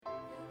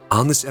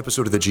On this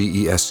episode of the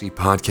GESC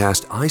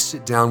podcast, I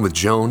sit down with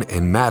Joan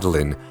and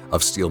Madeline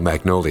of Steel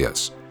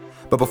Magnolias.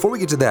 But before we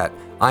get to that,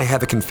 I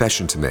have a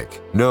confession to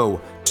make.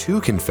 No,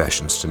 two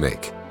confessions to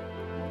make.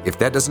 If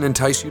that doesn't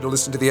entice you to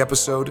listen to the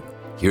episode,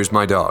 here's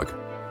my dog.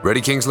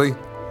 Ready, Kingsley?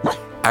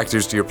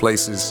 Actors to your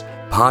places,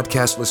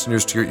 podcast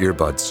listeners to your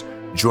earbuds.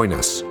 Join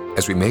us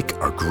as we make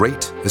our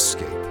great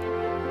escape.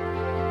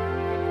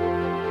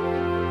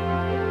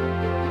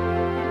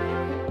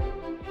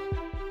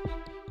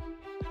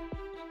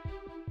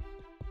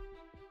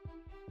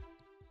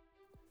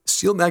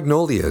 Steel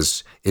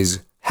Magnolias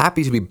is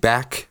happy to be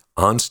back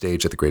on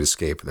stage at The Great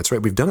Escape. That's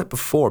right, we've done it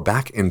before,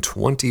 back in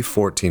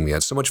 2014. We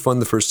had so much fun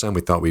the first time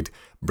we thought we'd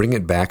bring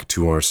it back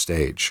to our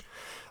stage.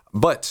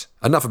 But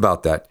enough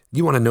about that.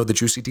 You want to know the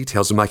juicy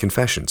details of my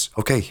confessions.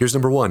 Okay, here's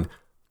number one.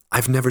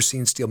 I've never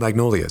seen Steel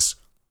Magnolias.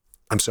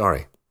 I'm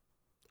sorry.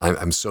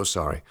 I'm so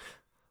sorry.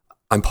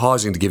 I'm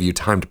pausing to give you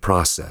time to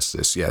process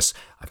this. Yes,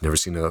 I've never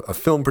seen a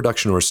film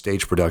production or a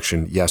stage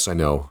production. Yes, I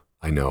know.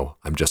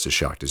 I'm just as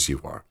shocked as you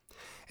are.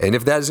 And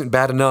if that isn't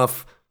bad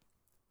enough,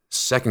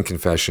 second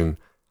confession,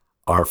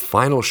 our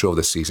final show of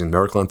the season,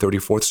 Miracle on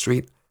 34th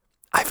Street,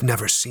 I've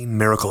never seen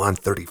Miracle on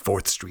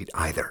 34th Street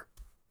either.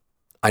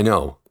 I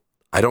know.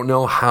 I don't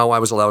know how I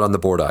was allowed on the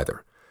board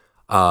either.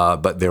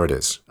 But there it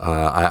is.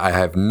 I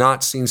have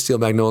not seen Steel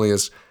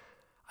Magnolias.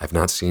 I've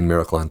not seen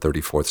Miracle on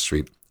 34th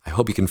Street. I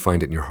hope you can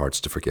find it in your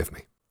hearts to forgive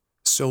me.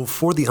 So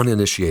for the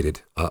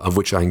uninitiated, of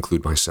which I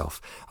include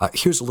myself,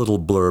 here's a little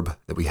blurb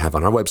that we have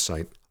on our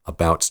website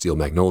about Steel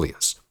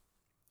Magnolias.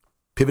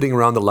 Pivoting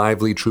around the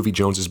lively Truvy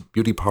Jones's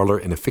beauty parlor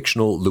in a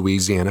fictional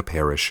Louisiana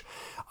parish,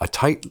 a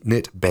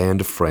tight-knit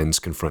band of friends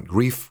confront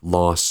grief,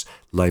 loss,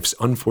 life's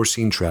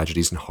unforeseen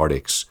tragedies and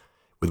heartaches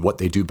with what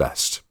they do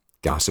best,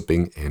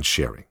 gossiping and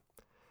sharing.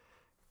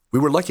 We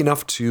were lucky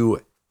enough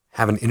to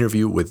have an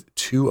interview with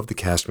two of the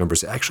cast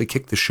members that actually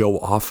kicked the show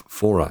off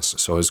for us.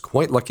 So I was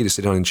quite lucky to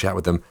sit down and chat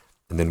with them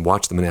and then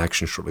watch them in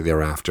action shortly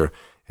thereafter.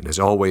 And as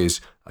always,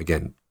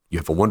 again, you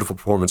have a wonderful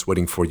performance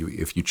waiting for you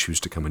if you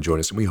choose to come and join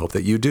us, and we hope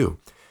that you do.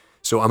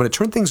 So I'm going to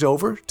turn things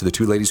over to the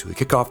two ladies who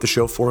kick off the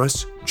show for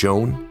us,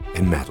 Joan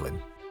and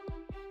Madeline.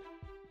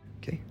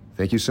 Okay,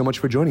 thank you so much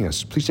for joining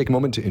us. Please take a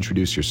moment to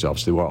introduce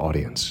yourselves to our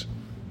audience.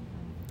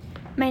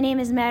 My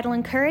name is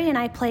Madeline Curry, and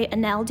I play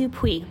Annelle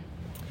Dupuis.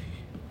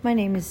 My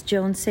name is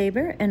Joan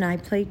Saber, and I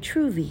play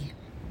Truvy.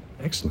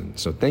 Excellent.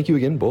 So thank you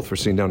again both for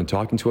sitting down and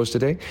talking to us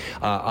today.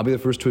 I'll be the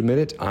first to admit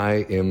it.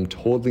 I am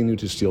totally new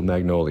to Steel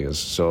Magnolias.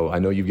 So I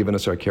know you've given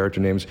us our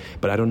character names,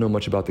 but I don't know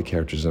much about the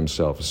characters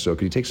themselves. So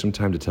could you take some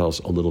time to tell us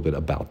a little bit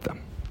about them?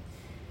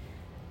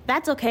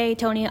 That's okay,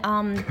 Tony.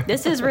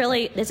 This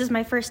is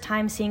my first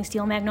time seeing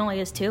Steel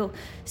Magnolias too.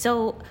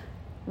 So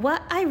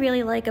what I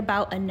really like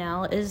about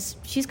Annelle is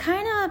she's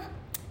kind of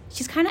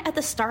at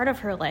the start of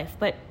her life,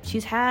 but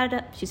she's had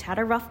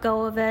a rough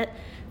go of it.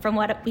 From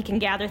what we can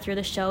gather through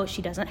the show,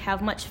 she doesn't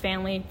have much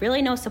family,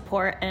 really no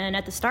support, and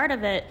at the start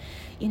of it,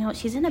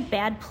 she's in a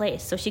bad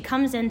place. So she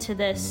comes into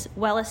this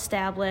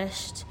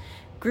well-established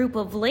group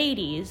of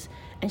ladies,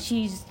 and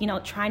she's,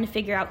 trying to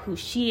figure out who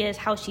she is,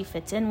 how she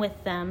fits in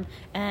with them,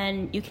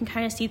 and you can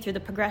kind of see through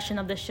the progression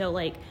of the show,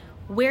 like,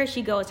 where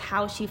she goes,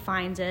 how she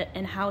finds it,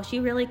 and how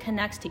she really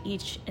connects to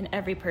each and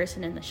every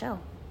person in the show.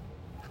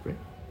 Great.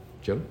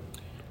 Joe?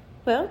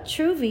 Well,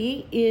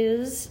 Truvy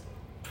is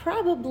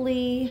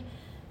probably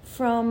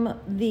from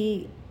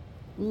the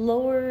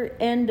lower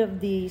end of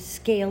the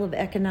scale of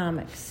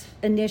economics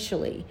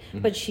initially,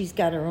 but she's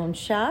got her own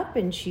shop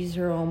and she's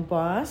her own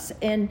boss,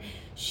 and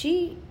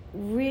she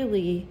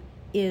really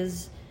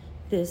is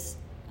this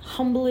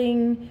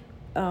humbling,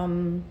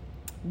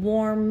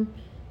 warm,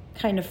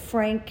 kind of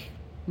frank,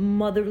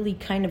 motherly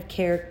kind of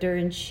character,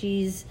 and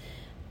she's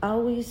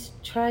always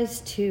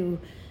tries to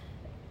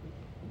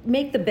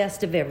make the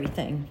best of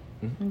everything.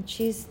 And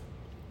she's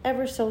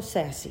ever so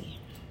sassy.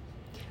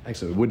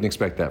 Excellent. Wouldn't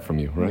expect that from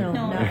you, right?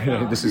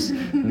 No. This is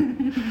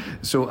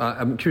so.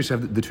 I'm curious.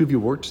 Have the two of you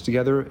worked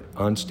together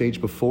on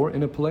stage before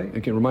in a play?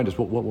 Can remind us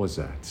what was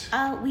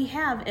that? We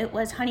have. It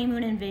was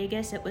Honeymoon in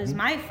Vegas. It was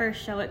my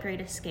first show at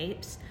Great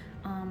Escapes.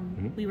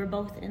 We were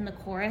both in the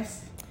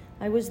chorus.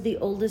 I was the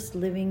oldest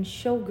living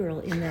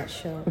showgirl in that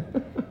show.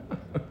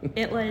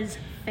 It was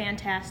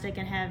fantastic,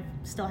 and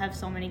still have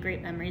so many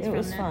great memories from it. It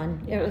was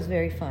fun. Yeah. It was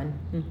very fun.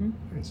 Mm-hmm.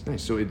 It's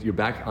nice. So you're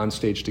back on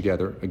stage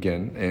together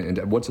again,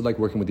 and what's it like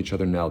working with each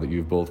other now that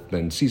you've both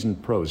been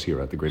seasoned pros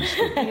here at the Great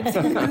Escape?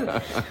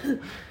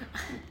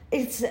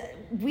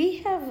 We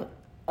have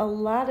a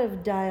lot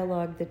of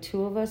dialogue, the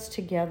two of us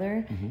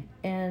together,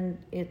 and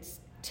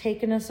it's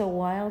taken us a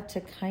while to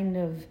kind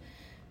of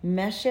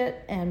mesh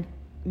it and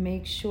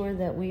make sure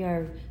that we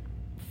are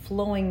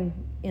flowing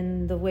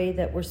in the way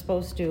that we're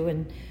supposed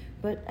to,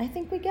 but I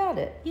think we got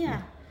it.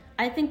 Yeah,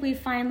 I think we've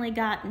finally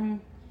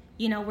gotten,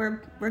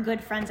 we're good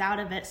friends out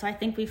of it. So I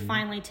think we've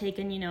finally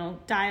taken,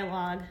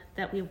 dialogue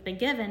that we've been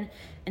given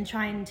and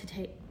trying to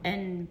take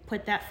and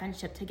put that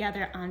friendship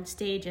together on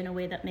stage in a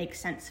way that makes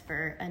sense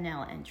for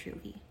Annelle and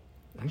Truvy.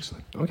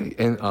 Excellent. Okay.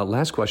 And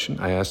last question.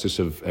 I asked this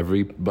of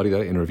everybody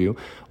that I interview.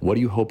 What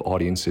do you hope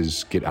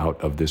audiences get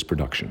out of this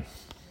production?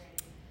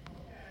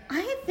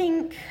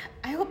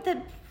 I hope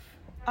that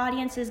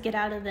audiences get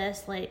out of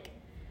this, like,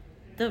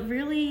 the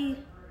really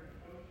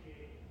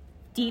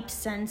deep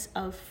sense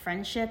of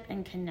friendship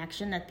and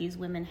connection that these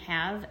women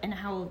have and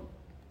how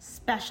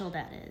special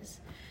that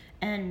is.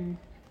 And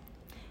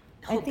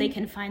hope they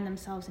can find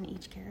themselves in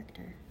each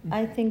character.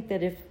 I think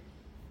that if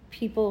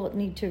people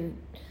need to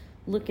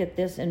look at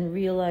this and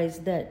realize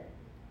that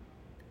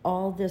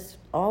all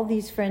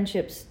these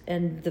friendships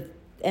and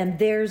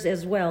theirs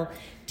as well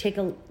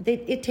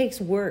it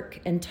takes work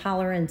and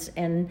tolerance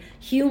and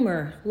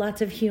humor, lots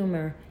of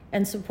humor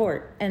and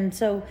support. And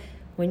so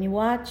when you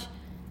watch,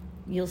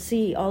 you'll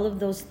see all of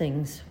those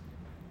things.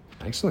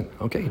 Excellent.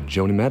 Okay,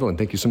 Joan and Madeline,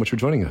 thank you so much for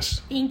joining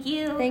us. Thank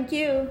you. Thank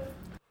you.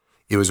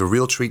 It was a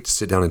real treat to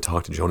sit down and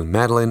talk to Joan and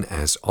Madeline,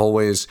 as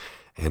always,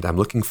 and I'm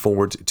looking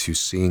forward to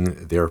seeing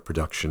their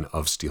production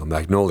of Steel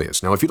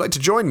Magnolias. Now, if you'd like to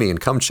join me and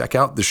come check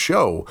out the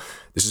show,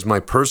 this is my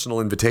personal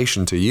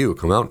invitation to you.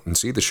 Come out and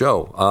see the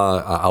show.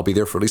 I'll be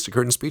there for at least a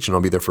curtain speech, and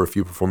I'll be there for a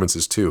few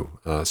performances too.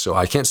 So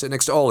I can't sit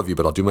next to all of you,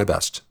 but I'll do my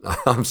best.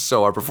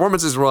 So our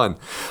performances run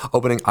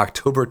opening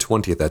October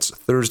 20th. That's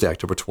Thursday,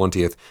 October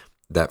 20th.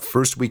 That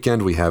first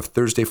weekend, we have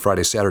Thursday,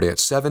 Friday, Saturday at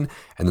 7,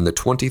 and then the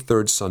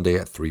 23rd, Sunday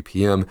at 3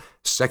 p.m.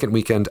 Second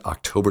weekend,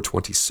 October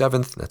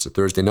 27th. That's a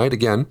Thursday night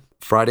again.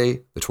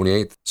 Friday, the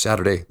 28th,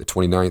 Saturday, the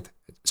 29th.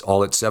 It's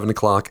all at 7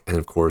 o'clock, and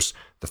of course,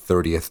 the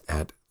 30th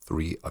at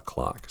 3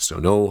 o'clock. So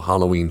no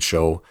Halloween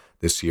show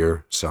this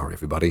year. Sorry,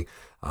 everybody.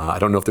 I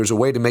don't know if there's a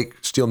way to make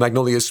Steel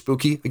Magnolias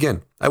spooky.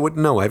 Again, I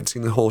wouldn't know. I haven't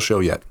seen the whole show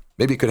yet.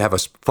 Maybe it could have a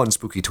fun,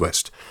 spooky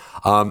twist.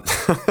 I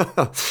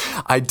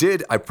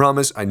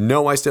promise. I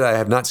know I said I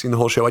have not seen the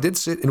whole show. I did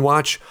sit and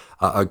watch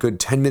a good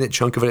 10-minute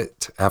chunk of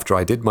it after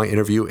I did my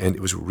interview, and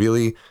it was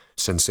really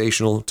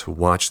sensational to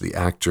watch the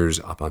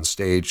actors up on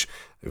stage.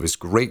 It was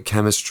great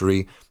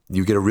chemistry.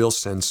 You get a real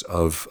sense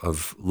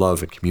of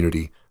love and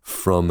community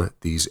from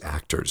these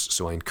actors.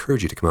 So I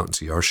encourage you to come out and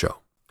see our show.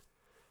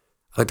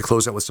 I'd like to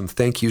close out with some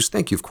thank yous.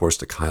 Thank you, of course,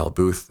 to Kyle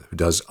Booth, who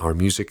does our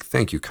music.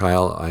 Thank you,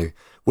 Kyle. I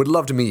would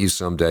love to meet you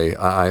someday.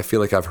 I feel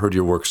like I've heard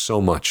your work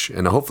so much,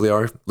 and hopefully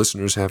our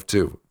listeners have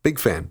too. Big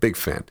fan, big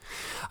fan.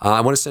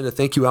 I want to send a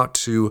thank you out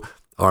to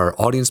our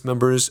audience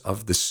members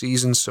of the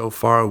season so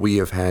far. We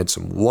have had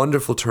some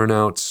wonderful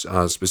turnouts,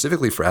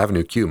 specifically for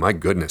Avenue Q. My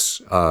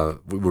goodness,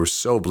 we were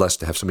so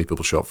blessed to have so many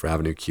people show up for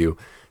Avenue Q.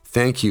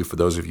 Thank you for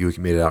those of you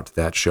who made it out to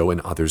that show and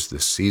others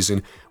this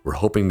season. We're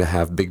hoping to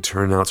have big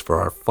turnouts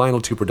for our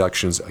final two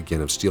productions, again,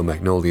 of Steel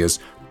Magnolias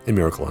and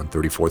Miracle on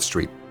 34th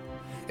Street.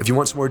 If you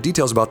want some more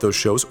details about those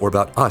shows or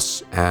about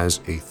us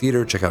as a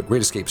theater, check out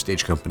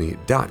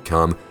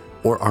greatescapestagecompany.com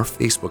or our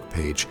Facebook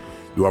page.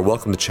 You are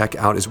welcome to check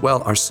out as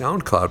well our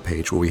SoundCloud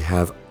page, where we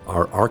have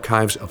our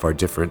archives of our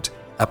different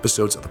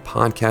episodes of the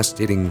podcast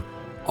dating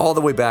all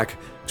the way back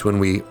to when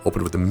we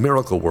opened with the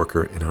Miracle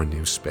Worker in our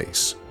new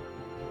space.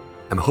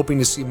 I'm hoping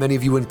to see many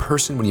of you in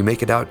person when you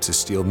make it out to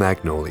Steel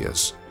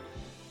Magnolias.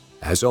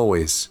 As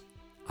always,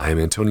 I am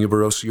Antonio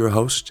Barroso, your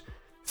host.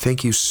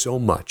 Thank you so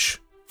much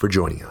for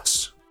joining us.